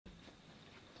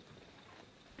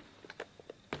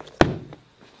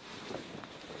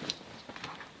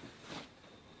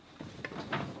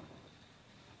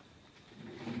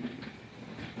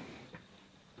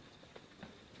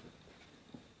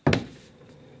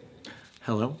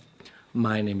Hello,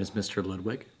 my name is Mr.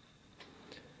 Ludwig.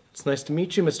 It's nice to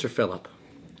meet you, Mr. Phillip.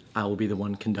 I will be the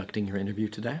one conducting your interview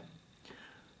today.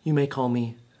 You may call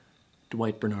me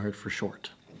Dwight Bernard for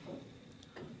short.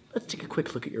 Let's take a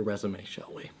quick look at your resume,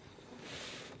 shall we?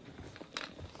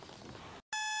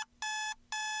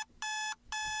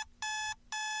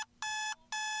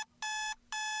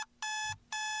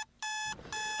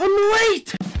 I'm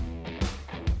late!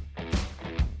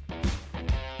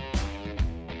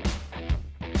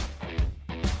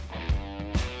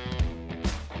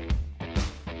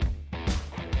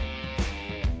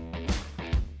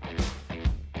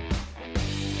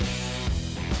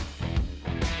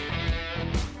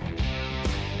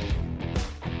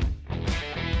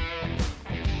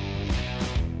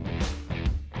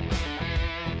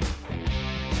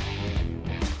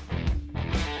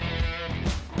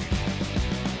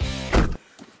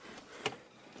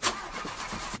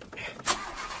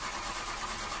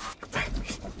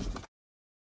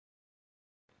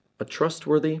 A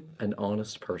trustworthy and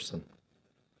honest person.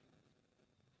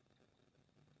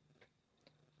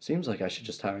 Seems like I should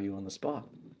just hire you on the spot.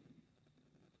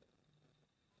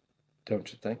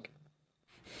 Don't you think?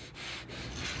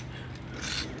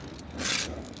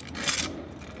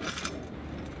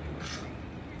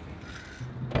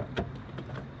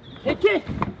 Hey, kid!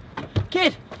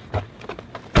 Kid!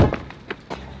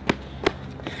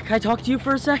 Can I talk to you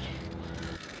for a sec?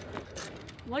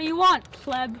 What do you want,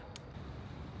 pleb?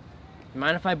 You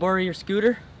mind if I borrow your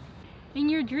scooter? In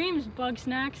your dreams, Bug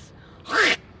Snacks.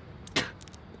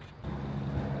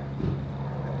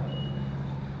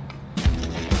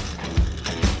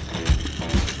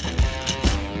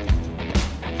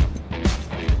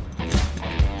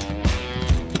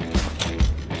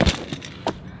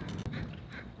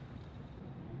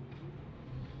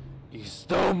 You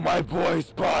stole my boy's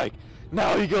bike.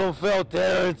 Now you gonna feel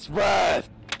Darren's wrath.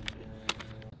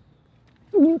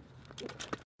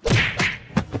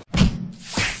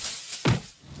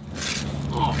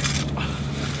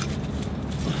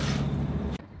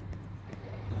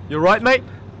 You right, mate?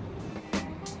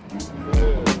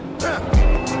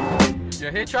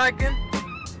 You're hitchhiking?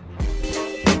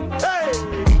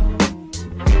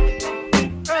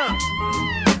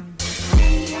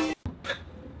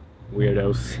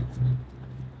 Weirdos.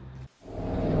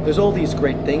 There's all these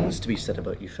great things to be said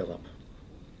about you, Philip.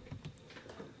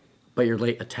 But your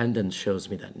late attendance shows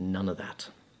me that none of that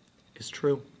is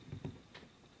true.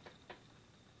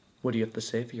 What do you have to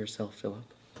say for yourself, Philip?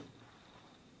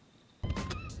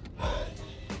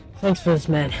 Thanks for this,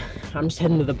 man. I'm just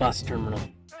heading to the bus terminal.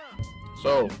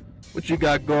 So, what you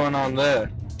got going on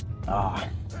there? Ah,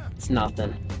 it's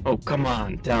nothing. Oh, come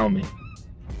on, tell me.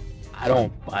 I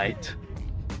don't bite.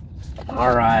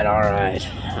 Alright.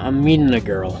 I'm meeting a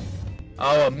girl.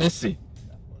 Oh, Missy.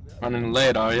 Running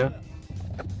late, are you?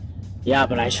 Yeah,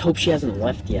 but I just hope she hasn't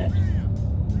left yet.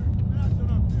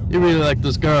 You really like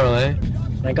this girl, eh?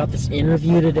 I got this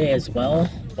interview today as well,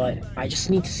 but I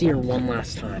just need to see her one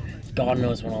last time. God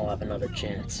knows when I'll have another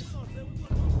chance.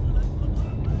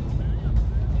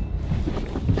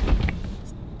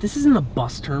 This isn't the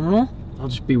bus terminal. I'll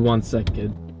just be 1 sec,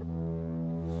 kid.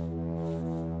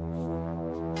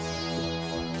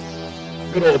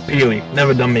 Good old Peely,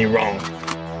 never done me wrong.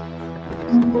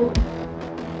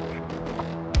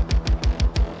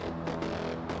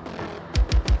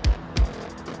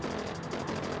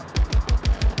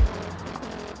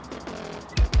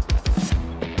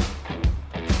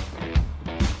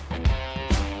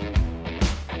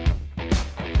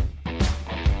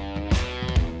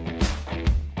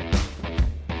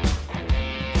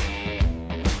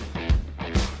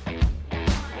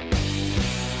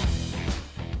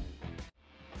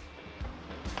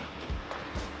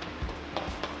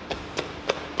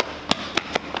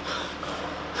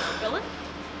 Philip?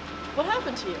 What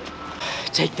happened to you?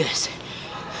 Take this.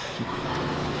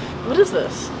 What is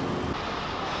this?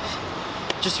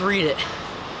 Just read it.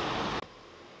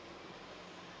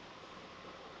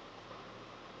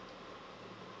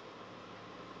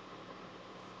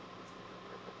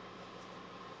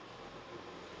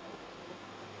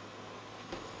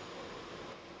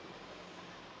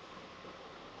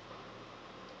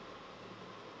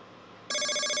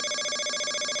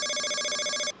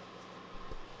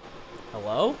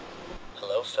 Hello?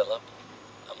 Hello, Philip.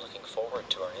 I'm looking forward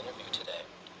to our interview today.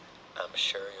 I'm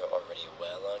sure you're already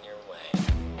well on your way.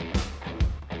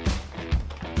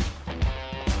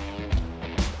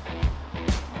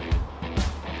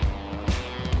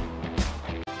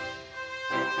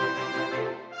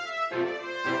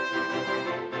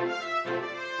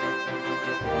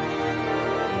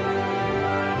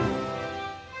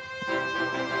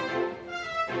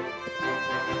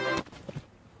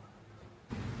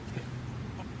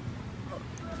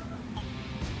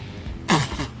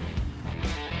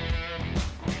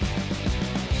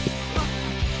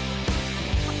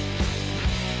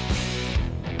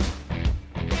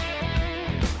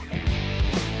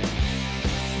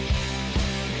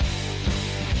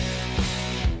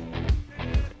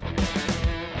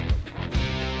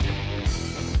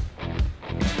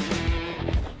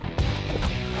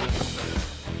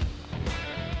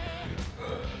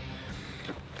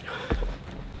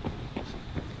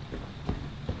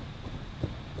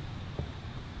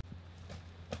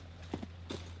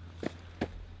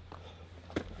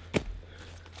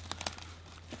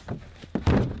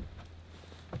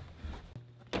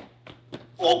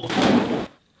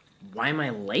 Why am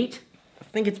I late? I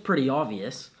think it's pretty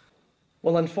obvious.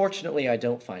 Well, unfortunately, I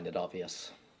don't find it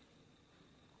obvious.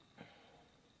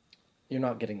 You're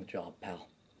not getting the job, pal.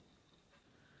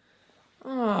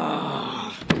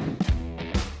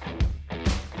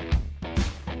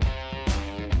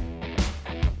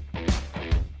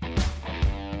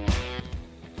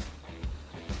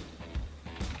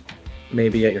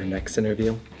 Maybe at your next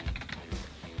interview,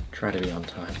 try to be on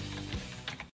time.